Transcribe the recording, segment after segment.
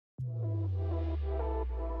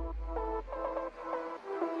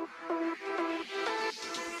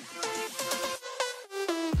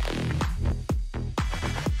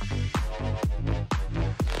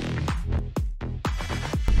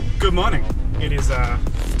Good morning. It is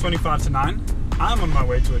 25 to 9. I'm on my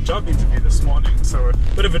way to a job interview this morning, so a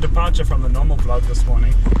bit of a departure from the normal vlog this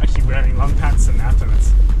morning. Actually wearing long pants and that, and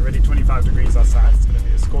it's already 25 degrees outside. It's going to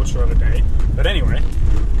be a scorcher of a day. But anyway,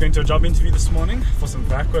 going to a job interview this morning for some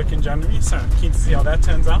back work in January, so keen to see how that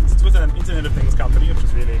turns out. It's with an Internet of Things company, which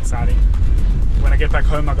is really exciting. When I get back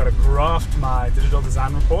home, I've got to graft my digital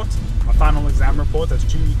design report, my final exam report that's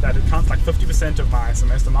due, that it counts like 50% of my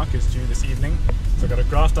semester mark is due this evening. So I've got a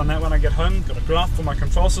graft on that when I get home, got a graft for my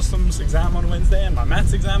control systems exam on Wednesday and my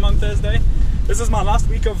maths exam on Thursday. This is my last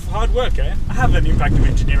week of hard work, eh? I have an impact of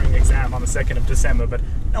engineering exam on the 2nd of December, but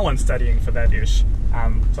no one's studying for that ish.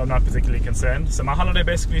 So I'm not particularly concerned. So my holiday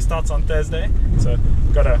basically starts on Thursday. So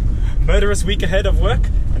got a murderous week ahead of work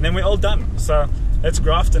and then we're all done. So let's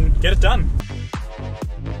graft and get it done.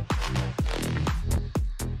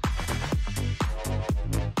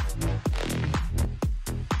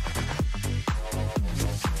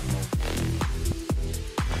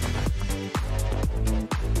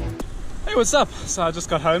 Hey, what's up? So I just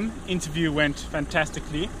got home. Interview went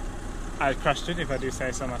fantastically. I crushed it, if I do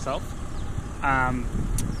say so myself.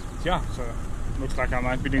 Yeah, so looks like I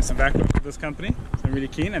might be doing some back work for this company. So I'm really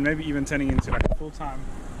keen, and maybe even turning into like a full-time,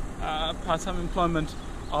 part-time employment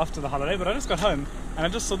after the holiday. But I just got home and I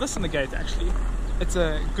just saw this in the gate. Actually, it's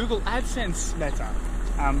a Google AdSense letter.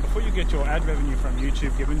 Before you get your ad revenue from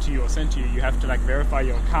YouTube given to you or sent to you, you have to like verify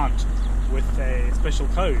your account with a special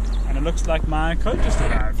code, and it looks like my code just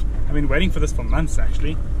arrived. I've been waiting for this for months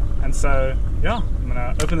actually, and so yeah, I'm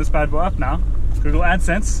gonna open this bad boy up now. Google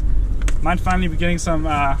AdSense might finally be getting some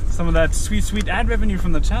of that sweet ad revenue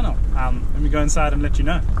from the channel. Let me go inside and let you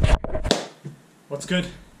know. What's good?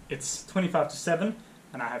 It's 25 to 7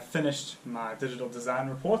 and I have finished my digital design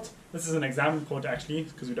report. This is an exam report actually,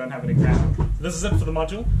 because we don't have an exam. So this is it for the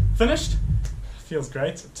module. Finished. Feels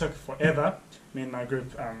great. It took forever. Me and my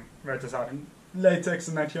group wrote this out in latex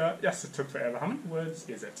and that here. Yes, it took forever. How many words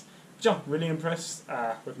is it? But yeah, really impressed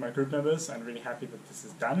with my group members and really happy that this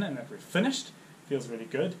is done and that we're finished. Feels really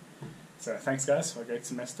good. So thanks guys for a great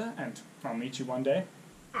semester, and I'll meet you one day.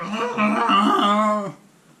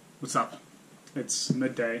 What's up? It's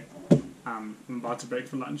midday. I'm about to break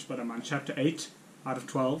for lunch, but I'm on chapter 8 out of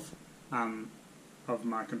 12 of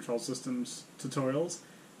my control systems tutorials.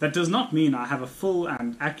 That does not mean I have a full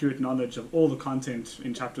and accurate knowledge of all the content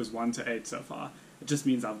in chapters 1 to 8 so far. It just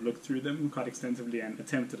means I've looked through them quite extensively and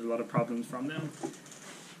attempted a lot of problems from them.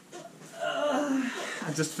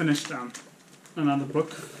 I just finished another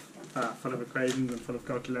book full of equations and full of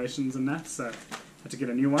calculations and that, so I had to get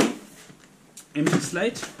a new one. Empty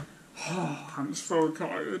slate. Oh, I'm so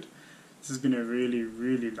tired. This has been a really,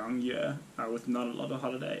 really long year with not a lot of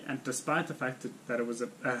holiday, and despite the fact that it was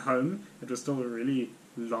at home, it was still really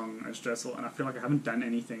long and stressful, and I feel like I haven't done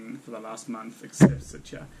anything for the last month except sit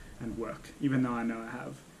here and work, even though I know I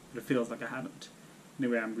have, but it feels like I haven't.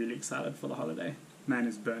 Anyway, I'm really excited for the holiday. Man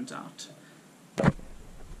is burnt out.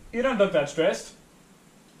 You don't look that stressed.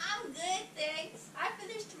 I'm good, thanks. I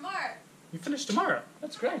finish tomorrow. You finish tomorrow?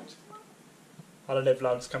 That's great. Holiday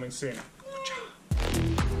vlogs coming soon.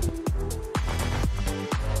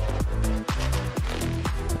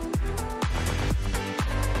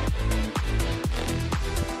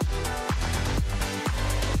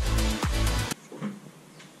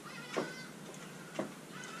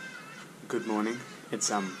 Good morning. It's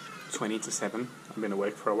 20 to 7. I've been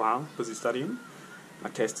awake for a while, busy studying. My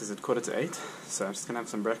test is at 7:45, so I'm just gonna have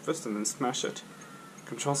some breakfast and then smash it.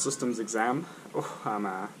 Control systems exam. Oh, I'm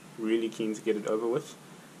really keen to get it over with.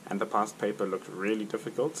 And the past paper looked really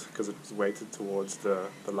difficult because it was weighted towards the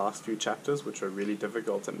last few chapters, which were really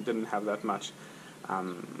difficult and didn't have that much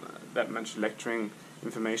lecturing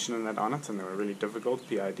information and that on it, and they were really difficult.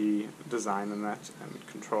 PID, design and that, and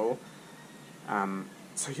control.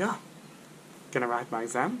 So yeah. Gonna write my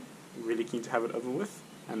exam, really keen to have it over with,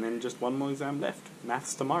 and then just one more exam left,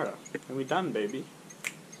 maths tomorrow, and we're done, baby.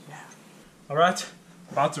 Yeah. Alright,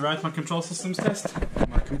 about to write my control systems test.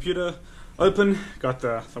 My computer open, got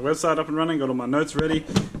the website up and running, got all my notes ready,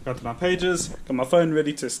 got my pages, got my phone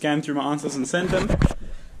ready to scan through my answers and send them.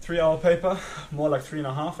 3-hour paper, more like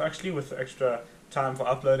 3.5 actually, with the extra time for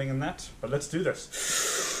uploading and that, but let's do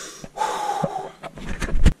this.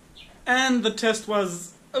 And the test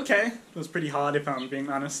was okay. It was pretty hard if I'm being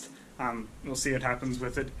honest. We'll see what happens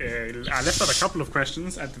with it. I left out a couple of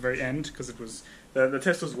questions at the very end because it was the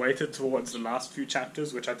test was weighted towards the last few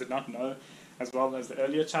chapters, which I did not know, as well as the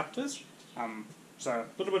earlier chapters. So a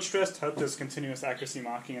little bit stressed. Hope there's continuous accuracy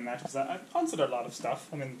marking in that, because I answered a lot of stuff.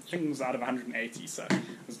 I mean, things out of 180, so I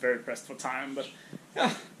was very pressed for time. But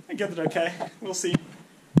yeah, I get it okay. We'll see.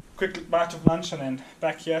 quick bite of lunch and then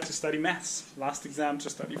back here to study maths. Last exam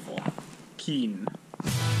to study for. Keen.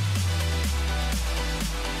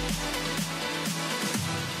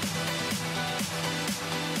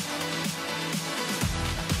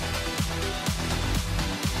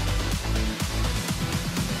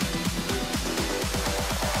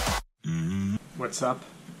 What's up?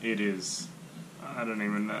 It is, I don't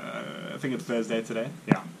even know, I think it's Thursday today.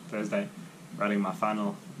 Yeah, Thursday. Writing my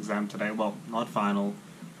final exam today. Well, not final,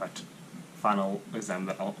 but final exam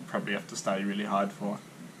that I'll probably have to study really hard for.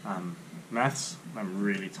 Maths, I'm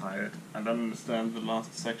really tired. I don't understand the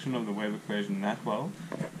last section of the wave equation that well,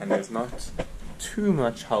 and there's not too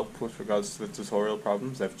much help with regards to the tutorial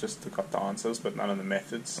problems. They've just got the answers, but none of the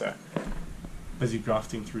methods, so busy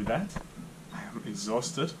grafting through that. I am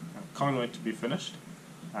exhausted. I can't wait to be finished.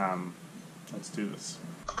 Let's do this.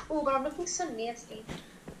 Oh, but I'm looking so nasty.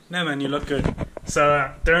 No man, you look good.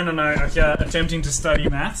 So Darren and I are here attempting to study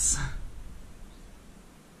maths.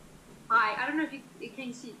 Hi, I don't know if you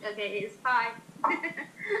can see. Okay, it's hi.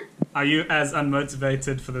 Are you as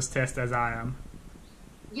unmotivated for this test as I am?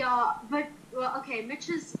 Yeah, but, well, okay, Mitch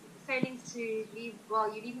is failing to leave,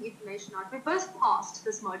 well, you're leaving information out. We both passed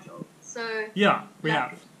this module, so... Yeah, we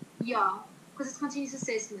have. Yeah, because it's continuous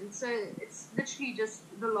assessment, so it's literally just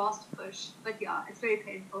the last push. But yeah, it's very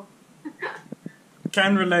painful.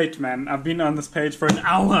 Can relate, man. I've been on this page for an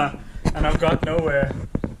hour, and I've got nowhere.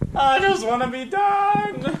 I just want to be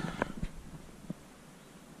done!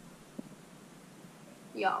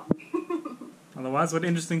 Yeah. Otherwise, what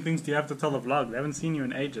interesting things do you have to tell the vlog? They haven't seen you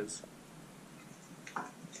in ages.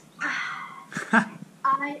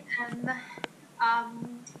 I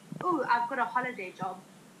am, oh, I've got a holiday job.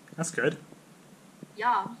 That's good.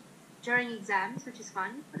 Yeah, during exams, which is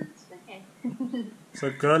fun, but it's okay. So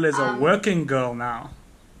girl is a working girl now.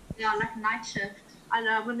 Yeah, like night shift. I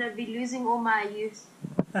know, I'm going to be losing all my youth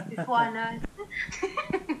before I know.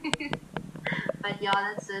 But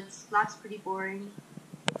yeah, that's it. Life's pretty boring.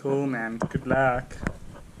 Cool, man. Good luck.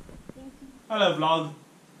 Thank you. Hello, vlog.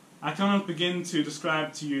 I cannot begin to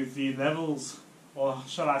describe to you the levels, or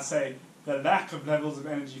shall I say, the lack of levels of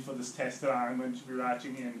energy for this test that I'm going to be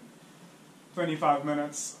writing in 25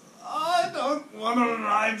 minutes. I don't want to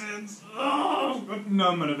write it. Oh, but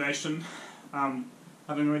no motivation.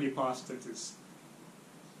 Having already passed it is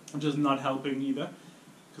just not helping either,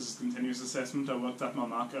 because it's continuous assessment. I worked out my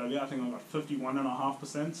mark earlier. I think I got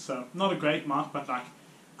 51.5%, so not a great mark, but like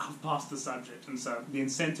I've passed the subject, and so the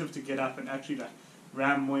incentive to get up and actually like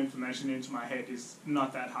ram more information into my head is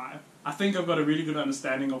not that high. I think I've got a really good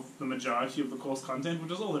understanding of the majority of the course content,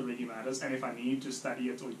 which is all that really matters, and if I need to study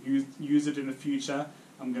it or use it in the future,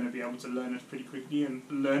 I'm going to be able to learn it pretty quickly and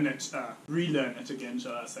learn it, relearn it again,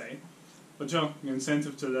 shall I say. But yeah, the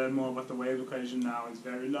incentive to learn more about the wave equation now is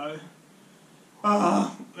very low.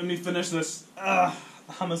 Let me finish this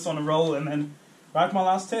hummus on a roll and then write my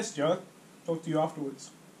last test, yo. Talk to you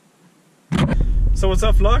afterwards. So what's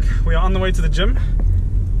up, vlog? We are on the way to the gym.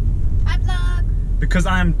 Hi, vlog! Because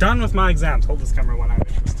I am done with my exams. Hold this camera while I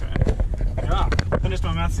finish this turn. Yeah, finished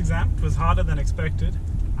my maths exam. It was harder than expected.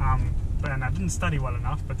 And I didn't study well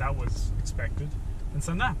enough, but that was expected. And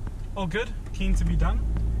so now, all good, keen to be done,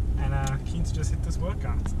 and keen to just hit this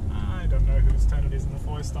workout. I don't know whose turn it is in the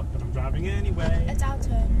forest stop, but I'm driving anyway. It's our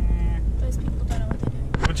turn. Those people don't know what they're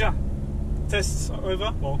doing. But yeah, tests are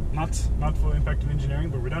over. Well, not for impact of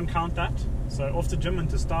engineering, but we don't count that. So off to gym and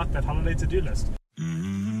to start that holiday to-do list.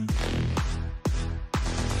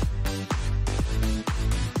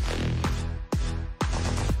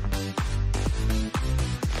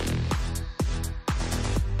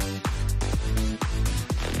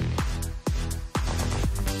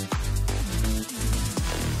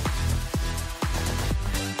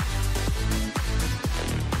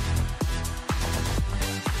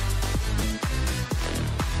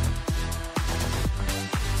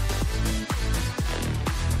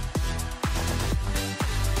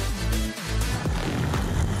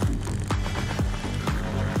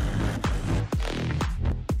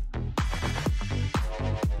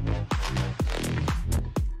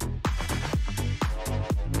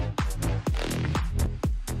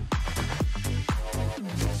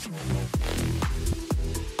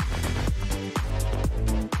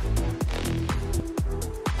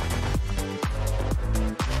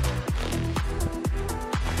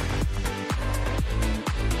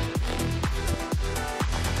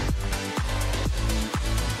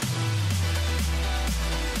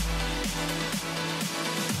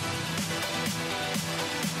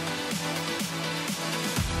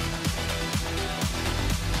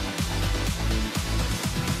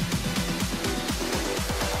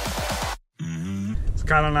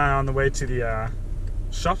 Kyle and I are on the way to the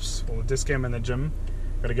shops, or the disc game and the gym.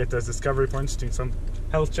 Got to get those discovery points, doing some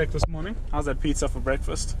health check this morning. How's that pizza for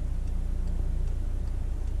breakfast?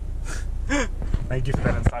 Thank you for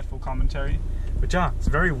that insightful commentary. But yeah, it's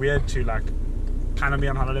very weird to like kind of be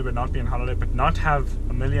on holiday but not be on holiday, but not have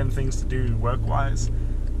a million things to do work-wise.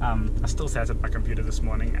 I still sat at my computer this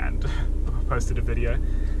morning and posted a video.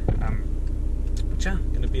 But yeah,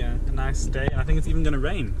 gonna be a nice day, and I think it's even gonna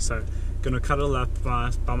rain, so gonna cuddle up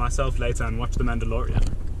by myself later and watch The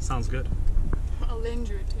Mandalorian. Sounds good. I'll lend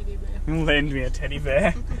you a teddy bear. You'll lend me a teddy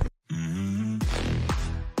bear.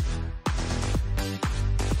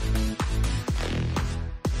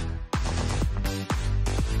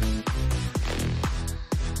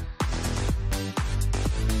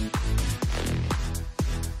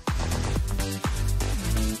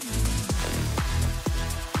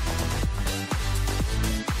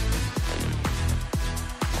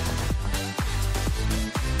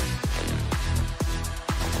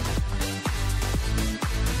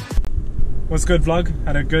 What's good, vlog?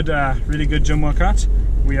 Had a good, really good gym workout.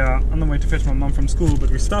 We are on the way to fetch my mum from school, but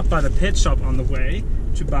we stopped by the pet shop on the way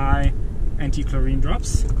to buy anti-chlorine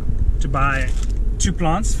drops, to buy 2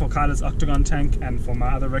 plants for Kyla's octagon tank and for my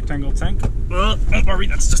other rectangle tank. Don't worry,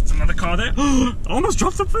 that's just another car there. I almost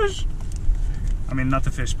dropped the fish. I mean, not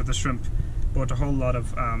the fish, but the shrimp. Bought a whole lot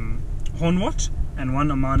of hornwort and 1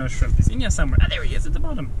 Amano shrimp. He's in here somewhere. Ah, there he is at the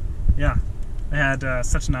bottom. Yeah. They had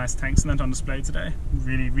such nice tanks on display today.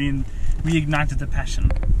 Really reignited the passion.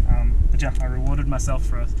 But yeah, I rewarded myself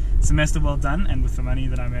for a semester well done, and with the money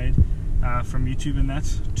that I made from YouTube and that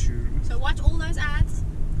to... So watch all those ads.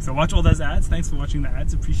 So watch all those ads. Thanks for watching the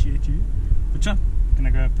ads. Appreciate you. But yeah,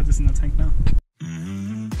 gonna go put this in the tank now.